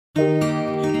What's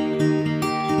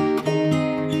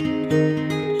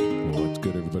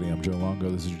good, everybody? I'm Joe Longo.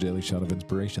 This is your Daily Shot of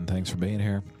Inspiration. Thanks for being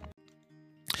here.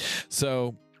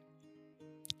 So,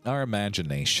 our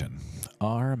imagination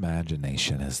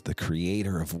is the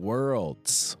creator of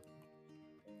worlds.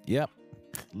 Yep,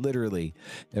 literally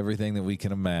everything that we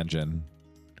can imagine,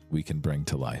 we can bring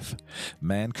to life.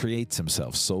 Man creates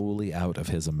himself solely out of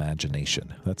his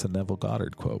imagination. That's a Neville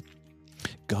Goddard quote.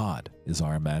 God is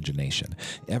our imagination.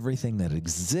 Everything that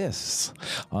exists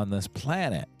on this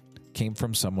planet came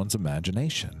from someone's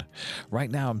imagination. Right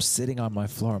now, I'm sitting on my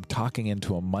floor. I'm talking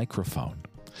into a microphone.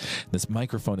 This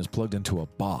microphone is plugged into a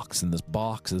box, and this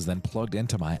box is then plugged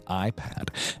into my iPad.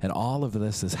 And all of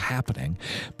this is happening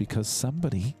because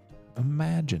somebody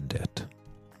imagined it.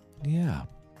 Yeah.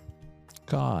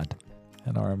 God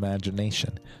and our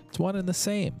imagination. It's one and the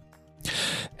same.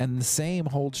 And the same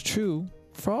holds true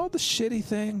for all the shitty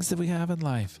things that we have in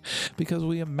life, because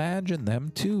we imagine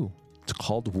them too. It's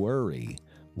called worry.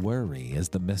 Worry is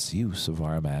the misuse of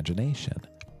our imagination.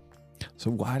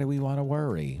 So why do we want to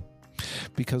worry?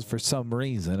 Because for some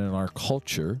reason in our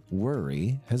culture,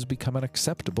 worry has become an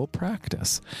acceptable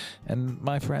practice. And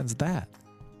my friends, that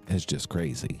is just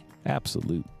crazy.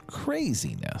 Absolute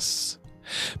craziness.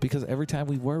 Because every time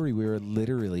we worry, we're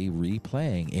literally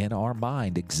replaying in our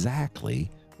mind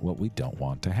exactly what we don't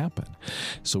want to happen.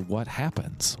 So what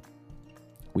happens?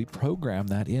 We program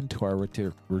that into our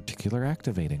reticular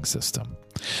activating system.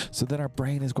 So then our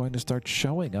brain is going to start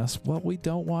showing us what we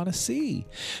don't want to see,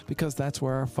 because that's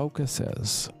where our focus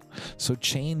is. So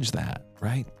change that,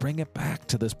 right? Bring it back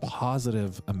to this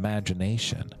positive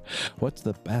imagination. What's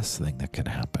the best thing that can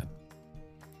happen?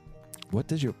 What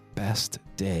does your best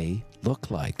day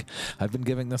look like? I've been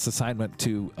giving this assignment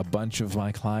to a bunch of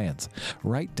my clients.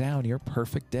 Write down your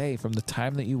perfect day from the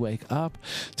time that you wake up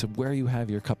to where you have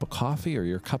your cup of coffee or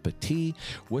your cup of tea.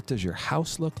 What does your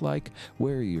house look like?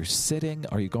 Where are you sitting?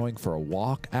 Are you going for a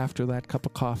walk after that cup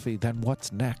of coffee? Then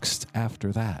what's next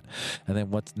after that? And then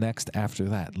what's next after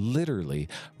that? Literally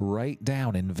write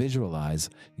down and visualize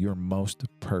your most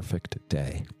perfect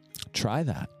day. Try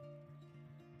that.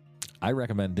 I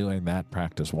recommend doing that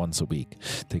practice once a week.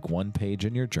 Take one page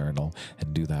in your journal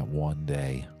and do that one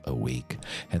day a week,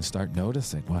 and start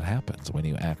noticing what happens when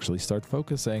you actually start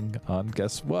focusing on,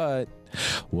 guess what?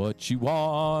 What you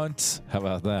want. How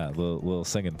about that? A little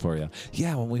singing for you.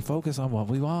 Yeah, when we focus on what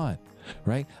we want,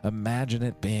 right? Imagine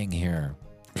it being here.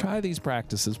 Try these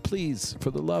practices, please, for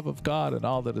the love of God and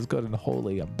all that is good and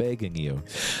holy. I'm begging you.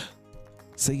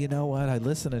 Say, you know what? I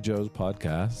listen to Joe's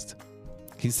podcast.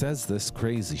 He says this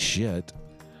crazy shit.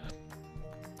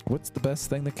 What's the best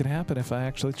thing that could happen if I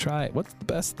actually try it? What's the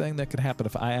best thing that could happen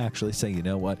if I actually say, you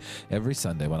know what? Every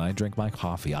Sunday when I drink my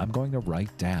coffee, I'm going to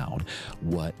write down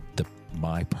what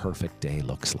my perfect day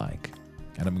looks like.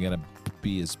 And I'm going to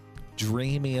be as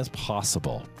dreamy as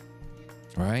possible.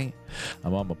 Right?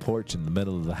 I'm on my porch in the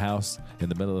middle of the house,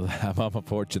 I'm on my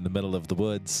porch in the middle of the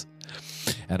woods.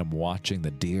 And I'm watching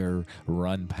the deer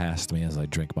run past me as I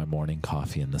drink my morning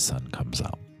coffee and the sun comes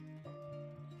out.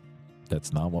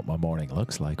 That's not what my morning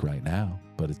looks like right now,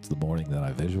 but it's the morning that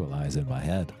I visualize in my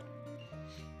head.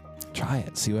 Try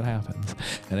it, see what happens.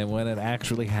 And then when it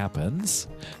actually happens,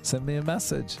 send me a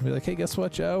message. Be like, hey, guess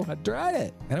what, Joe? I tried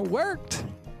it and it worked.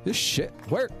 This shit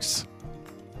works.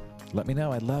 Let me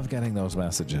know. I love getting those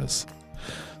messages.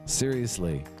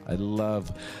 Seriously, I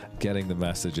love getting the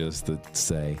messages that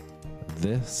say,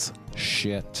 this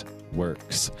shit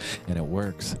works. And it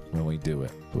works when we do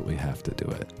it, but we have to do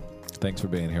it. Thanks for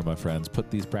being here, my friends.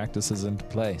 Put these practices into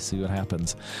play. See what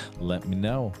happens. Let me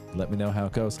know. Let me know how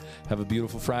it goes. Have a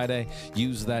beautiful Friday.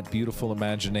 Use that beautiful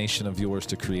imagination of yours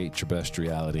to create your best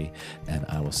reality. And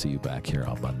I will see you back here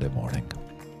on Monday morning.